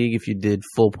non-fractional league if you did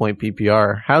full point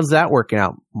PPR. How's that working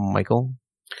out, Michael?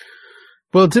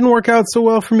 Well, it didn't work out so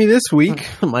well for me this week.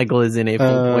 Michael is in a full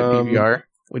point PPR,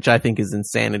 which I think is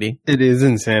insanity. It is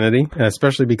insanity,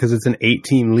 especially because it's an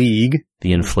 8-team league.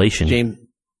 The inflation.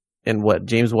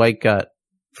 James White got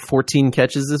 14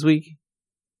 catches this week?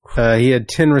 He had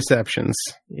 10 receptions.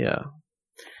 Yeah.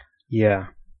 Yeah.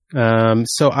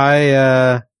 So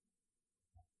I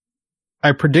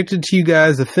predicted to you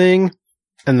guys a thing,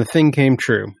 and the thing came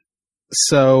true.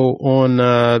 So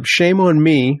shame on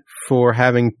me for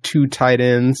having 2 tight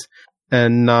ends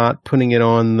and not putting it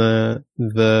on the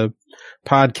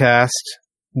podcast.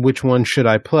 Which one should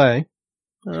I play?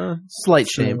 Slight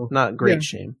shame, not great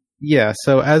shame. Yeah.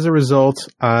 So as a result,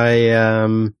 I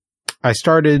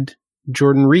started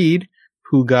Jordan Reed,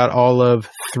 who got all of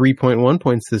 3.1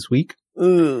 points this week.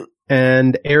 Ugh.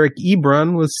 And Eric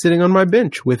Ebron was sitting on my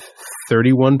bench with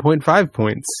 31.5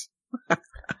 points.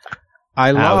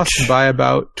 I lost by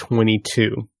about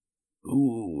 22.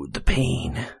 Ooh, the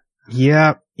pain.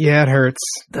 Yeah, it hurts.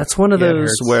 That's one of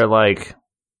those where, like,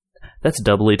 that's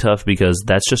doubly tough because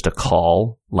that's just a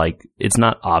call. Like, it's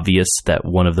not obvious that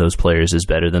one of those players is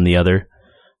better than the other,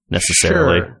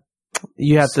 necessarily. Sure.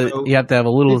 You have to have a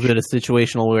little bit of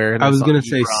situational awareness. I was going to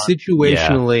say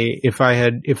situationally, if I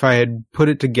had put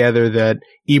it together that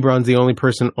Ebron's the only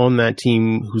person on that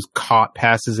team who's caught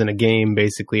passes in a game,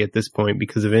 basically at this point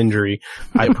because of injury,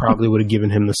 I probably would have given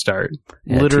him the start.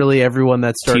 Yeah, literally everyone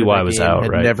that started T.Y. that was game out,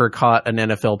 had right? never caught an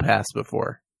NFL pass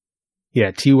before.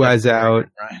 Yeah, T.Y.'s out.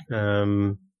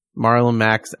 Right. Marlon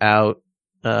Mack's out.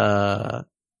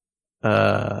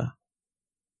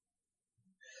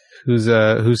 Who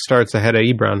starts ahead of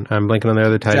Ebron? I'm blanking on the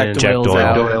other tight end. Jack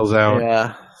Doyle. Doyle's out.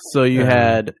 Yeah. So you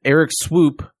had Eric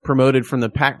Swoop promoted from the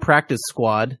practice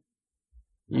squad.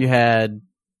 You had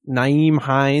Naeem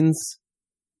Hines.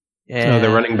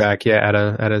 The running back, out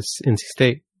of NC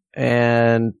State.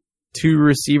 And 2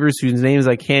 receivers whose names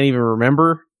I can't even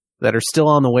remember that are still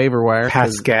on the waiver wire.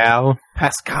 Pascal.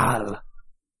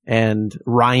 And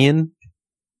Ryan.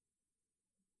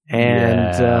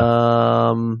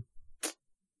 And,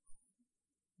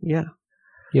 yeah.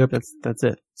 Yep. That's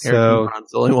it. So Eric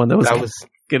Ebron's the only one that was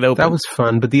get open. That was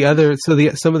fun. But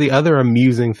some of the other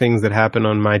amusing things that happened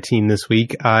on my team this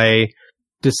week, I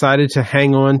decided to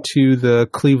hang on to the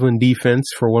Cleveland defense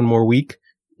for one more week,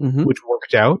 which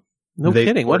worked out. No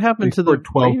kidding. What happened to the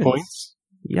 12 Ravens? points?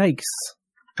 Yikes.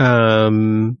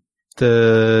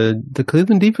 The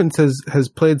Cleveland defense has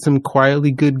played some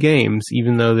quietly good games,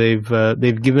 even though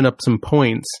they've given up some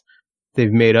points.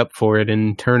 They've made up for it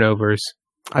in turnovers.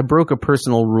 I broke a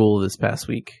personal rule this past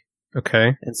week.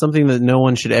 Okay. And something that no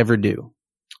one should ever do.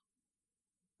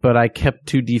 But I kept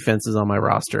 2 defenses on my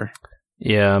roster.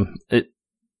 Yeah.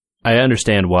 I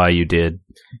understand why you did.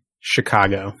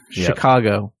 Chicago.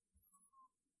 Chicago.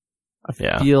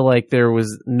 I feel like there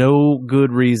was no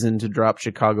good reason to drop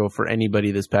Chicago for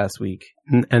anybody this past week.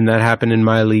 And that happened in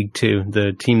my league, too.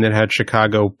 The team that had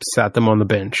Chicago sat them on the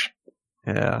bench.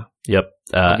 Yeah. Yep.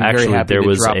 Actually, there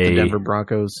was the Denver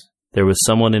Broncos. There was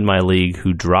someone in my league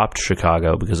who dropped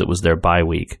Chicago because it was their bye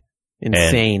week.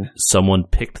 Insane. And someone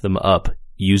picked them up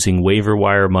using waiver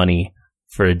wire money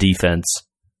for a defense.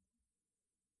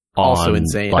 Also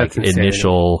insane. Like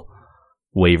initial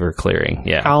waiver clearing.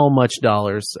 Yeah. How much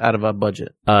dollars out of a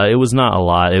budget? It was not a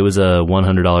lot. It was a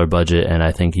 $100 budget, and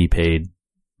I think he paid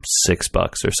 $6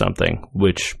 or something,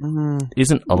 which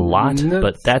isn't a lot,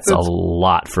 but that's a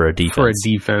lot for a defense. For a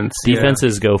defense.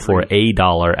 Defenses go for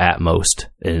 $1 at most,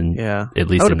 and at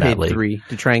least in that league. $3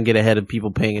 to try and get ahead of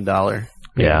people paying $1.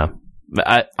 Yeah.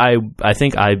 I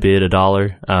think I bid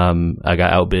 $1. I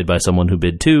got outbid by someone who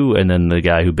bid $2, and then the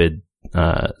guy who bid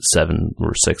 7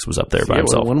 or 6 was up there by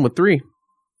himself. One with 3.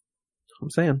 I'm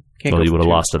saying. Well, you would have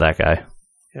lost to that guy.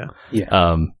 Yeah.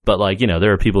 But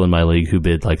there are people in my league who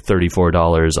bid like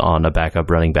 $34 on a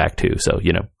backup running back too. So,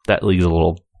 that league's a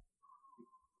little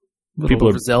people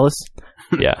are overzealous.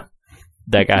 Yeah.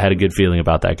 That guy had a good feeling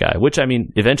about that guy, which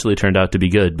eventually turned out to be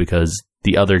good because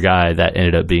the other guy that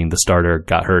ended up being the starter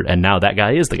got hurt, and now that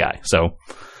guy is the guy. So,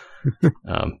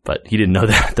 but he didn't know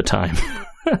that at the time.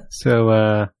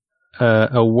 So,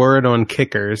 a word on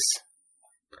kickers.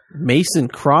 Mason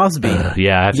Crosby.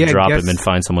 I have to drop him and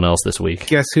find someone else this week.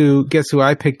 Guess who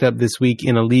I picked up this week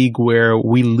in a league where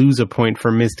we lose a point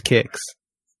for missed kicks?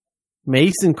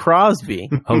 Mason Crosby.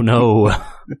 Oh no.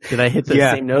 Did I hit the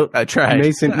same note? I tried.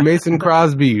 Mason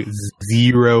Crosby,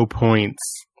 0 points.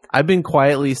 I've been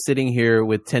quietly sitting here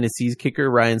with Tennessee's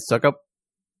kicker, Ryan Suckup,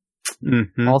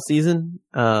 all season.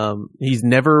 He's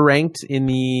never ranked in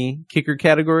the kicker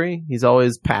category. He's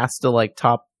always passed to like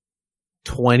top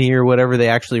 20 or whatever they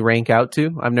actually rank out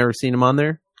to. I've never seen him on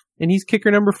there. And he's kicker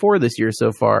number 4 this year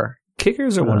so far.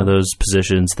 Kickers are one of those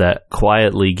positions that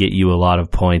quietly get you a lot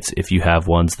of points if you have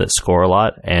ones that score a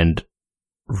lot, and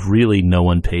really no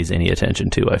one pays any attention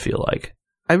to, I feel like.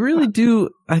 I really do.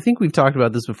 I think we've talked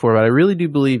about this before, but I really do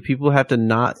believe people have to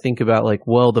not think about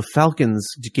the Falcons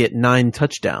get 9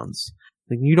 touchdowns.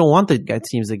 Like, you don't want the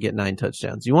teams that get 9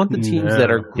 touchdowns. You want the teams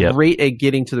that are great at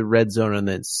getting to the red zone and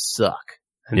then suck.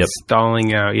 And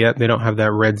stalling out. Yet they don't have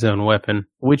that red zone weapon.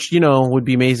 Which, would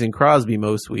be Mason Crosby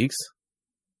most weeks.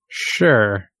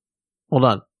 Sure. Hold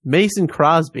on. Mason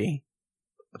Crosby.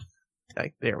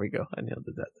 There we go. I nailed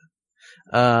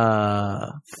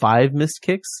that. 5 missed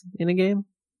kicks in a game?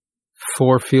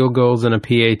 4 field goals and a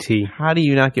PAT. How do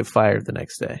you not get fired the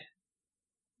next day?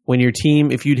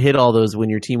 If you'd hit all those, when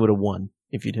your team would have won,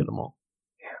 if you'd hit them all.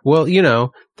 Well,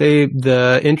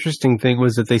 the interesting thing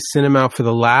was that they sent him out for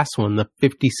the last one, the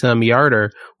 50-some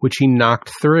yarder, which he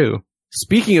knocked through.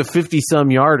 Speaking of 50-some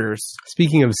yarders.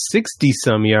 Speaking of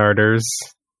 60-some yarders.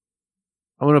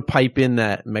 I'm going to pipe in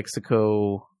that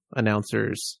Mexico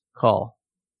announcer's call.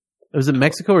 Was it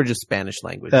Mexico or just Spanish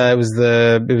language? It was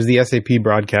the SAP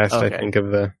broadcast, okay. I think,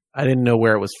 of the... I didn't know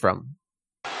where it was from.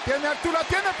 Tiene altura,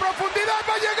 tiene profundidad,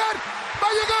 va a llegar,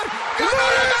 ganó,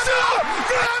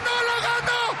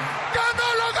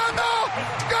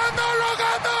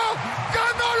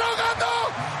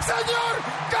 señor,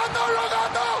 ganó,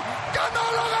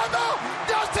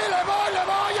 Dios sí le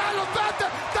voy, a los 20,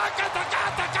 taca.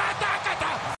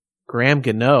 Graham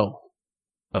Gano.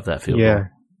 Of that field goal.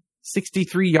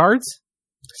 63 yards?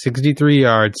 63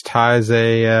 yards, ties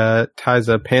a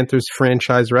Panthers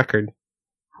franchise record.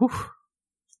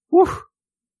 Whew.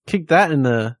 Kicked that in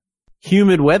the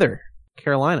humid weather,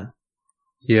 Carolina.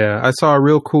 Yeah, I saw a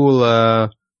real cool a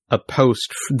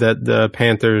post that the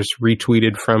Panthers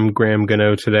retweeted from Graham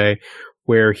Gano today,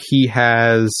 where he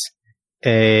has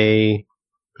a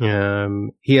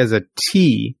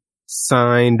tee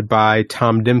signed by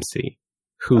Tom Dempsey,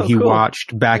 who he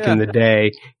watched back in the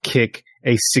day kick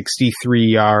a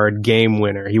 63-yard game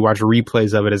winner. He watched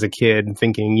replays of it as a kid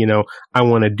thinking, I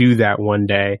want to do that one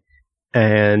day.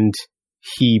 And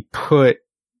he put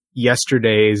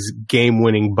yesterday's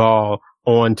game-winning ball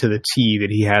onto the tee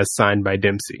that he has signed by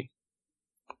Dempsey.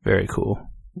 Very cool.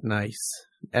 Nice.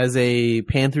 As a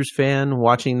Panthers fan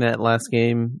watching that last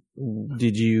game,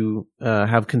 did you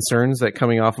have concerns that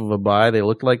coming off of a bye they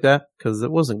looked like that? Because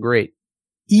it wasn't great.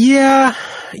 Yeah,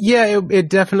 it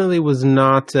definitely was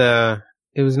not.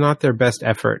 It was not their best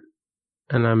effort,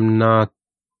 and I'm not.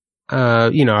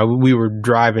 We were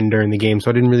driving during the game, so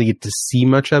I didn't really get to see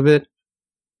much of it.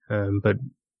 But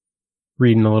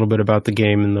reading a little bit about the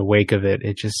game in the wake of it,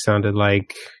 it just sounded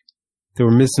like they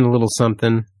were missing a little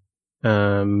something.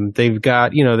 They've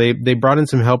got, they brought in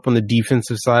some help on the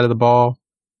defensive side of the ball.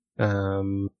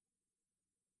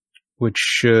 which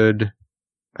should,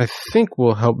 I think,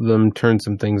 will help them turn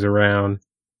some things around.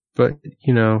 But,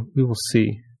 we will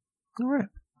see. All right.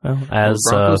 Well,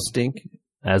 Broncos stink.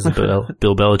 As Bill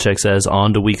Belichick says,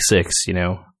 on to week 6,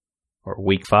 or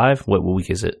week 5. What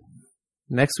week is it?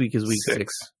 Next week is week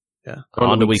 6. Yeah.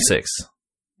 On to week 6.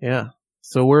 Yeah.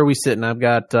 So where are we sitting? I've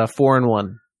got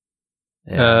 4-1.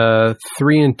 Yeah.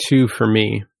 3-2 for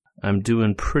me. I'm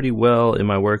doing pretty well in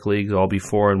my work leagues. I'll be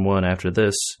 4-1 after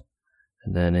this,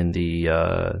 and then in the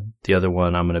other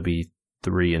one, I'm going to be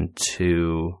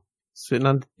 3-2. Sitting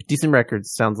on decent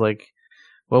records, sounds like.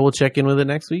 Well, we'll check in with it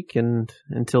next week, and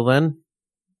until then,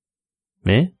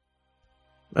 me.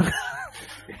 I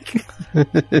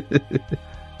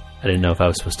didn't know if I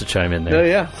was supposed to chime in there. Oh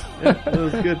yeah, that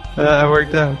was good. That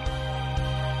worked out.